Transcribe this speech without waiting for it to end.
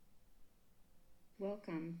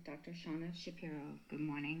Welcome, Dr. Shauna Shapiro. Good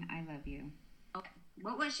morning. I love you.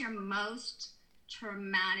 What was your most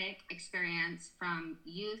traumatic experience from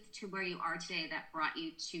youth to where you are today that brought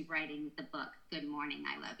you to writing the book, Good Morning,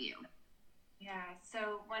 I Love You? Yeah,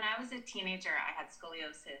 so when I was a teenager, I had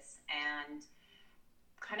scoliosis, and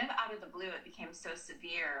kind of out of the blue, it became so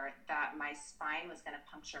severe that my spine was going to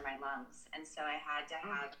puncture my lungs. And so I had to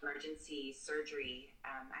have emergency surgery.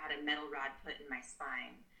 I had a metal rod put in my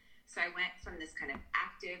spine. So I went from this kind of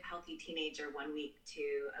active, healthy teenager 1 week to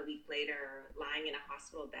a week later lying in a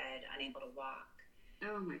hospital bed, unable to walk.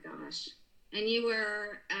 Oh my gosh. And you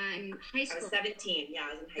were in high school? I was 17. Yeah,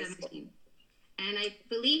 I was in high 17. School. And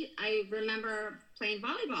I remember playing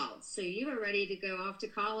volleyball. So you were ready to go off to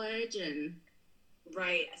college and...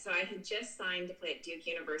 Right. So I had just signed to play at Duke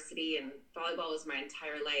University, and volleyball was my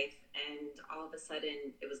entire life. And all of a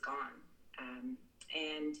sudden, it was gone.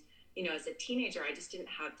 And, you know, as a teenager, I just didn't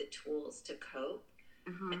have the tools to cope.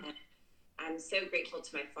 Uh-huh. And I'm so grateful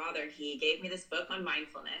to my father. He gave me this book on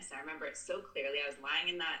mindfulness. I remember it so clearly. I was lying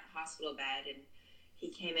in that hospital bed, and he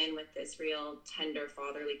came in with this real tender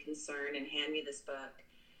fatherly concern and handed me this book.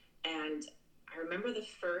 And I remember the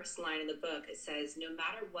first line of the book. It says, no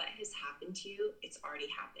matter what has happened to you, it's already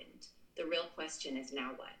happened. The real question is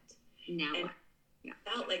now what? Now what? Yeah.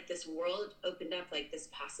 I felt like this world opened up, like this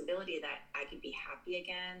possibility that I could be happy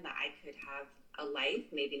again, that I could have a life,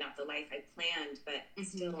 maybe not the life I planned, but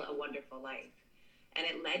still a wonderful life. And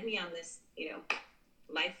it led me on this, you know,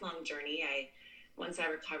 lifelong journey. Once I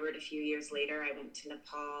recovered a few years later, I went to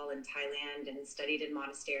Nepal and Thailand and studied in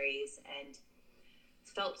monasteries and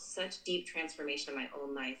felt such deep transformation in my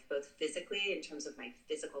own life, both physically in terms of my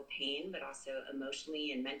physical pain, but also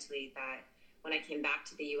emotionally and mentally, that when I came back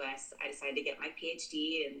to the US, I decided to get my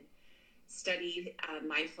PhD and studied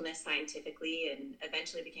mindfulness scientifically and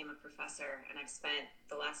eventually became a professor. And I've spent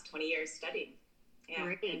the last 20 years studying. Yeah.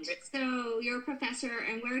 Great. So you're a professor,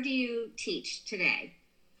 and where do you teach today?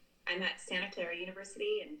 I'm at Santa Clara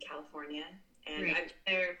University in California. And Great. I've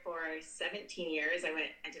been there for 17 years.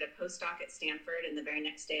 I did a postdoc at Stanford, and the very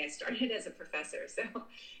next day I started as a professor. So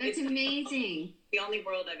that's amazing. The only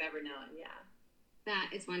world I've ever known. Yeah.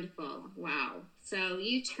 That is wonderful. Wow. So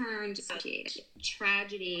you turned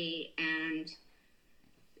tragedy and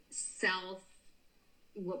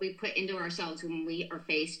what we put into ourselves when we are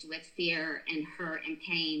faced with fear and hurt and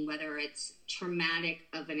pain, whether it's traumatic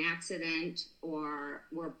of an accident or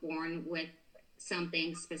we're born with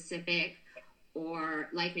something specific, or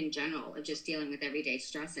life in general of just dealing with everyday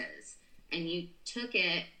stresses. And you took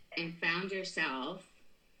it and found yourself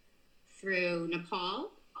through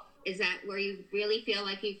Nepal. Is that where you really feel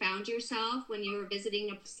like you found yourself when you were visiting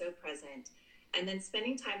Nepal? So present. And then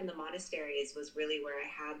spending time in the monasteries was really where I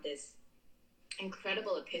had this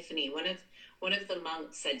incredible epiphany. One of the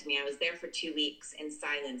monks said to me, I was there for 2 weeks in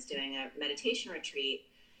silence doing a meditation retreat.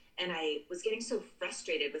 And I was getting so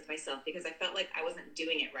frustrated with myself because I felt like I wasn't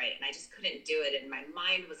doing it right. And I just couldn't do it. And my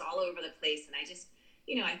mind was all over the place. And I just,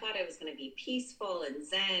 you know, I thought I was going to be peaceful and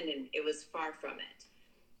zen, and it was far from it.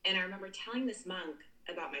 And I remember telling this monk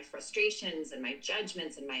about my frustrations and my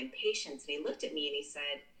judgments and my impatience. And he looked at me and he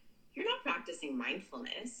said, you're not practicing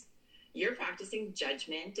mindfulness. You're practicing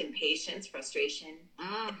judgment, impatience, frustration.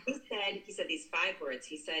 And he said these 5 words.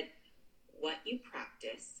 He said, what you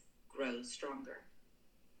practice grows stronger.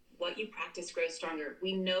 What you practice grows stronger.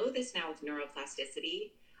 We know this now with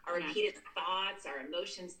neuroplasticity. Our repeated thoughts, our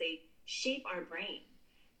emotions, they shape our brain.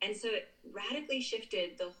 And so it radically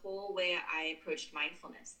shifted the whole way I approached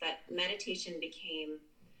mindfulness, that meditation became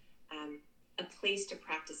a place to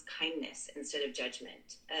practice kindness instead of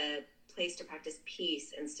judgment, a place to practice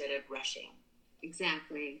peace instead of rushing.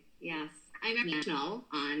 Exactly. Yes. I'm emotional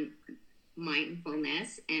on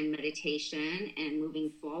mindfulness and meditation and moving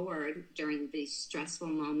forward during these stressful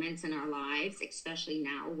moments in our lives, especially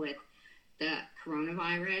now with the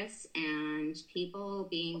coronavirus and people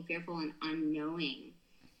being fearful and unknowing.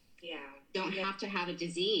 Yeah. Don't have to have a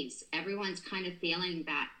disease. Everyone's kind of feeling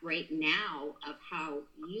that right now of how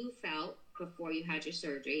you felt before you had your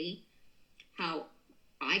surgery, how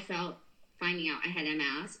I felt finding out I had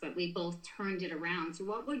MS, but we both turned it around. So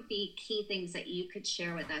what would be key things that you could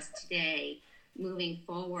share with us today moving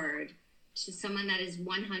forward to someone that is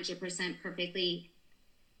 100% perfectly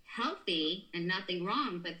healthy and nothing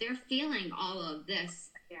wrong, but they're feeling all of this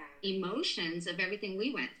emotions of everything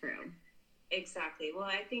we went through? Exactly. Well,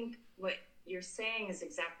 I think what you're saying is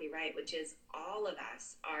exactly right, which is all of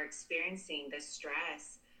us are experiencing the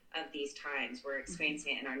stress of these times. We're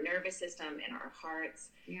experiencing it in our nervous system, in our hearts.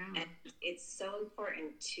 Yeah. And it's so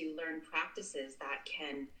important to learn practices that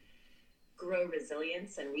can grow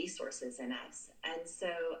resilience and resources in us. And so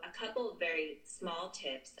a couple of very small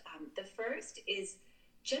tips. The first is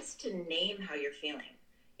just to name how you're feeling.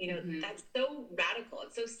 That's so radical.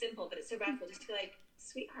 It's so simple, but it's so radical. Just to be like,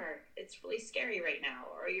 sweetheart, it's really scary right now,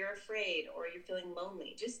 or you're afraid, or you're feeling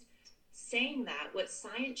lonely. Just saying that. What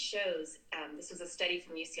science shows, this was a study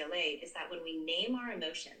from UCLA, is that when we name our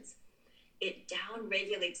emotions, it down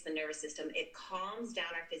regulates the nervous system, it calms down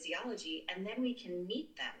our physiology, and then we can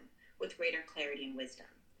meet them with greater clarity and wisdom.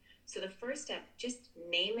 So the first step, just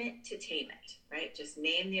name it to tame it, right? Just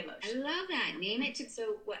name the emotion. I love that. Name it to.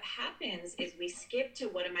 So what happens is we skip to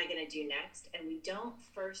what am I going to do next? And we don't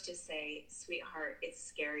first just say, sweetheart, it's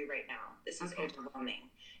scary right now. This is overwhelming.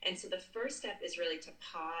 And so the first step is really to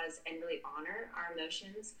pause and really honor our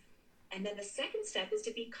emotions. And then the second step is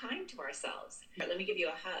to be kind to ourselves. Let me give you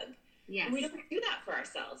a hug. Yes. And we don't do that for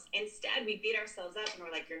ourselves. Instead, we beat ourselves up and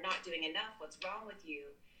we're like, you're not doing enough. What's wrong with you?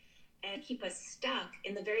 And keep us stuck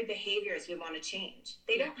in the very behaviors we want to change.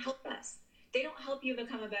 They don't help us. They don't help you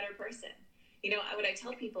become a better person. What I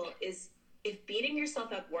tell people is, if beating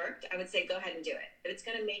yourself up worked, I would say go ahead and do it. If it's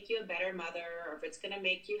going to make you a better mother, or if it's going to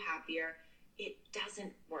make you happier, it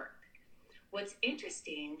doesn't work. What's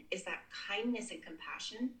interesting is that kindness and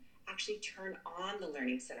compassion actually turn on the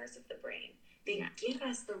learning centers of the brain. They give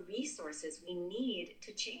us the resources we need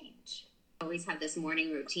to change. I always have this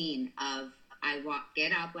morning routine of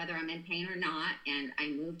get up whether I'm in pain or not, and I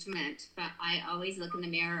move to it. But I always look in the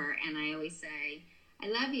mirror and I always say, I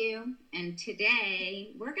love you. And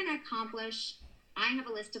today we're going to accomplish, I have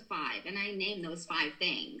a list of 5 and I name those 5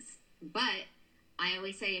 things. But I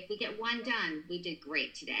always say, if we get one done, we did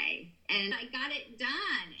great today. And I got it done.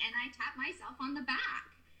 And I tap myself on the back.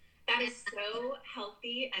 That is so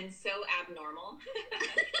healthy and so abnormal.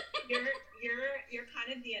 You're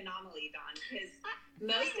kind of the anomaly, Dawn, because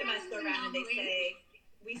most of us go around and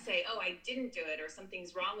we say, oh, I didn't do it, or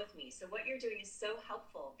something's wrong with me. So what you're doing is so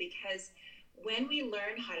helpful, because when we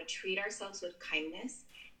learn how to treat ourselves with kindness,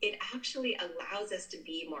 it actually allows us to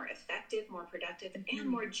be more effective, more productive, and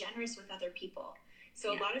more generous with other people.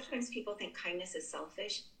 So a lot of times people think kindness is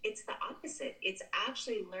selfish. It's the opposite. It's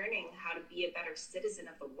actually learning how to be a better citizen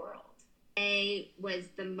of the world. Was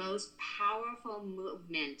the most powerful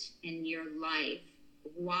movement in your life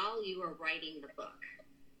while you were writing the book?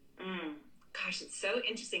 Gosh, it's so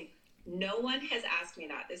interesting. No one has asked me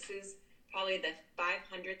that. This is probably the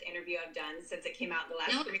 500th interview I've done since it came out in the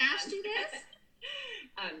last 3 months. No one asked you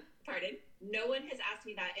this? Pardon? No one has asked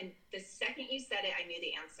me that. And the second you said it, I knew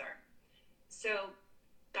the answer. So,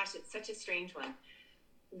 gosh, it's such a strange one.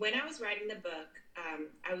 When I was writing the book,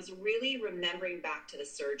 I was really remembering back to the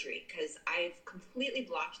surgery, because I've completely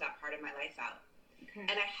blocked that part of my life out. Okay.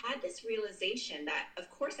 And I had this realization that,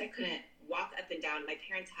 of course, I couldn't walk up and down. My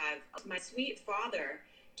parents have. My sweet father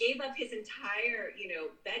gave up his entire,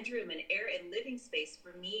 bedroom and air and living space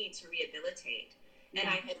for me to rehabilitate. And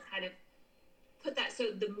I had kind of put that.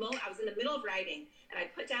 So the moment I was in the middle of writing, and I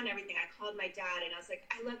put down everything, I called my dad and I was like,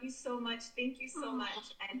 I love you so much. Thank you so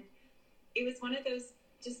much. And it was one of those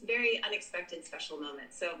just very unexpected special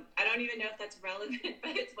moments. So I don't even know if that's relevant,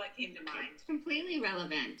 but it's what came to mind. It's completely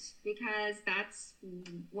relevant, because that's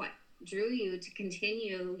what drew you to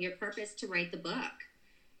continue your purpose to write the book.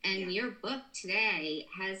 And your book today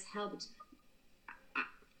has helped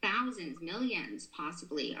thousands, millions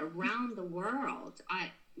possibly around the world.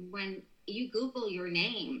 When you Google your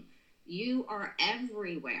name, you are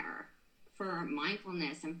everywhere for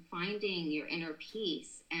mindfulness and finding your inner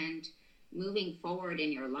peace and moving forward in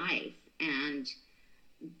your life. And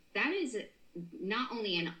that is not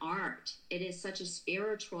only an art, it is such a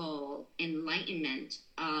spiritual enlightenment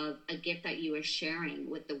of a gift that you are sharing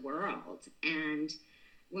with the world. And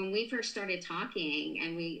when we first started talking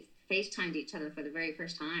and we FaceTimed each other for the very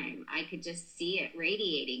first time, I could just see it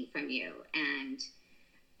radiating from you. And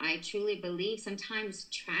I truly believe sometimes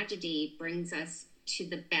tragedy brings us to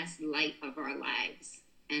the best light of our lives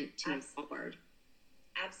and to move forward.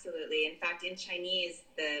 Absolutely. In fact, in Chinese,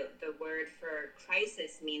 the word for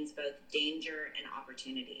crisis means both danger and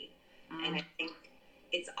opportunity. And I think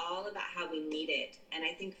it's all about how we meet it. And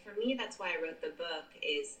I think for me, that's why I wrote the book,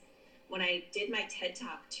 is when I did my TED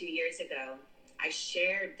Talk 2 years ago, I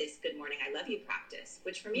shared this Good Morning, I Love You practice,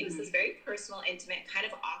 which for me was this very personal, intimate, kind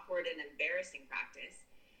of awkward and embarrassing practice.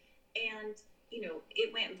 And,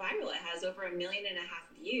 it went viral. It has over 1.5 million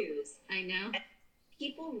views. I know. And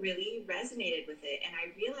people really resonated with it. And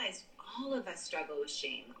I realized all of us struggle with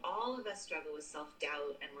shame. All of us struggle with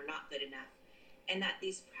self-doubt, and we're not good enough. And that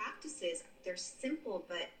these practices, they're simple,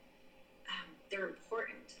 but they're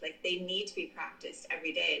important. Like, they need to be practiced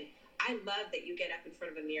every day. And I love that you get up in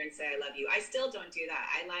front of a mirror and say, I love you. I still don't do that.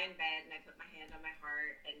 I lie in bed and I put my hand on my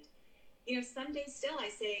heart. And, you know, some days still I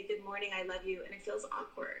say, good morning, I love you. And it feels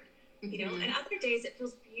awkward, you know, and other days it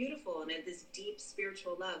feels beautiful and this deep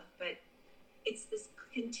spiritual love. But it's this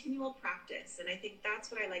continual practice. And I think that's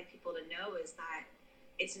what I like people to know is that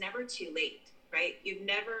it's never too late, right? You've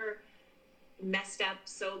never messed up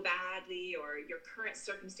so badly, or your current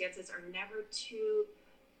circumstances are never too,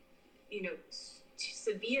 you know, too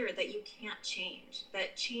severe that you can't change.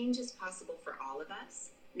 That change is possible for all of us,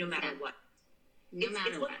 no matter what. No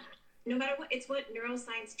matter what. No matter what. It's what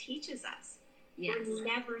neuroscience teaches us. Yes. We're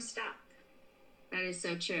never stuck. That is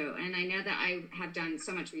so true. And I know that I have done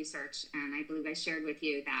so much research, and I believe I shared with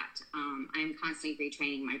you that I'm constantly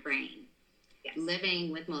retraining my brain. Yes.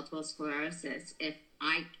 Living with multiple sclerosis, if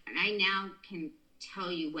I now can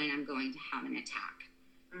tell you when I'm going to have an attack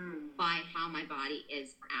by how my body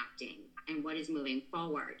is acting and what is moving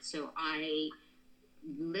forward. So I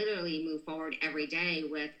literally move forward every day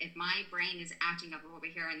with, if my brain is acting up over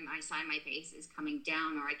here and my side of my face is coming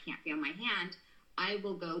down, or I can't feel my hand, I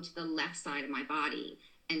will go to the left side of my body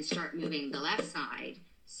and start moving the left side.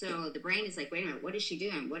 So the brain is like, wait a minute, what is she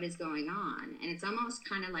doing? What is going on? And it's almost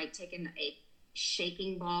kind of like taking a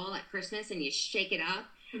shaking ball at Christmas and you shake it up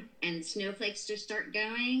and snowflakes just start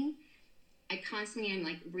going. I constantly am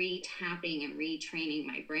like re-tapping and retraining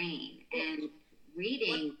my brain and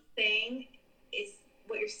reading.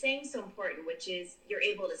 What you're saying is so important, which is you're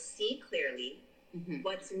able to see clearly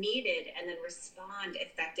what's needed and then respond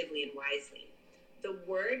effectively and wisely. The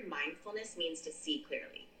word mindfulness means to see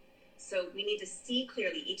clearly. So we need to see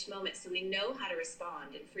clearly each moment so we know how to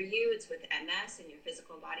respond. And for you, it's with MS and your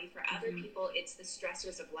physical body. For other people, it's the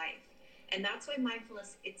stressors of life. And that's why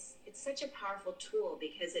mindfulness, it's such a powerful tool,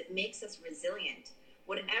 because it makes us resilient.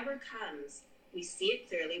 Whatever comes, we see it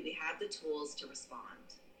clearly. We have the tools to respond.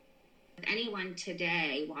 Anyone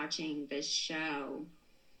today watching this show,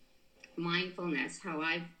 mindfulness, how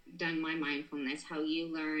I've done my mindfulness, how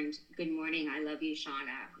you learned good morning, I love you,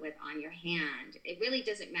 Shauna, with on your hand. It really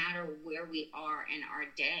doesn't matter where we are in our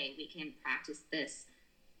day. We can practice this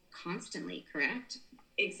constantly, correct?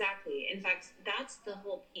 Exactly. In fact, that's the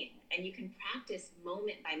whole point. And you can practice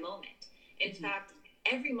moment by moment. In fact,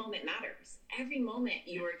 every moment matters. Every moment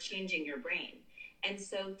you are changing your brain. And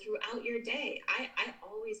so throughout your day, I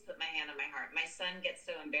always put my hand on my heart. My son gets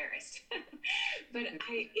so embarrassed, but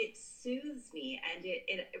it soothes me, and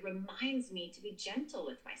it reminds me to be gentle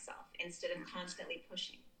with myself instead of constantly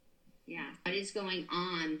pushing. Yeah. What is going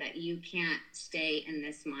on that you can't stay in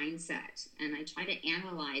this mindset? And I try to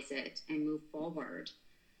analyze it and move forward.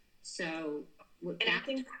 So, I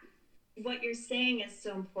think what you're saying is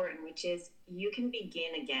so important, which is you can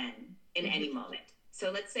begin again in any moment. So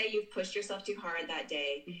let's say you've pushed yourself too hard that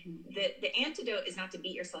day. The antidote is not to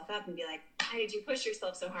beat yourself up and be like, why did you push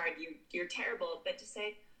yourself so hard? You're terrible. But to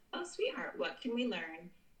say, oh, sweetheart, what can we learn?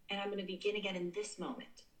 And I'm going to begin again in this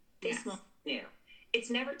moment. This moment new. It's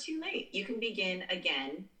never too late. You can begin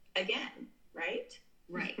again, right?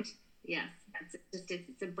 Right. Yes.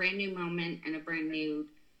 It's a brand new moment and a brand new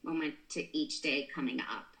moment to each day coming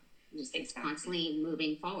up. It's constantly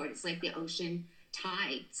moving forward. It's like the ocean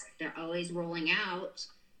tides. They're always rolling out,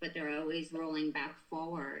 but they're always rolling back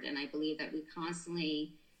forward. And I believe that we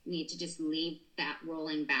constantly need to just leave that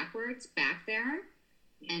rolling backwards back there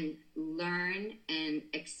and learn and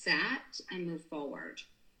accept and move forward.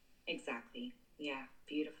 Exactly. Yeah.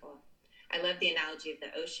 Beautiful. I love the analogy of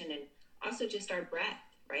the ocean and also just our breath,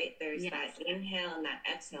 right? There's that inhale and that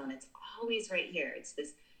exhale, and it's always right here. It's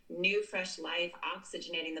this new, fresh life,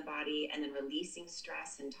 oxygenating the body and then releasing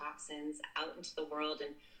stress and toxins out into the world.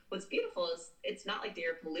 And what's beautiful is it's not like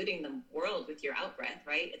you're polluting the world with your out-breath,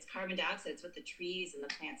 right? It's carbon dioxide. It's what the trees and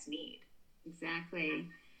the plants need. Exactly.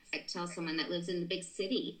 I tell someone that lives in the big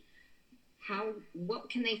city, what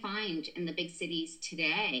can they find in the big cities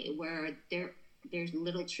today where there's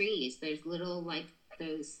little trees, there's little, like,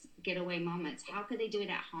 those getaway moments? How could they do it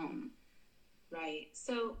at home? Right.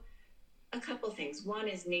 So a couple things. One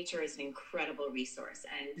is nature is an incredible resource.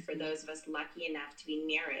 And for those of us lucky enough to be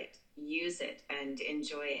near it, use it and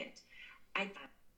enjoy it. I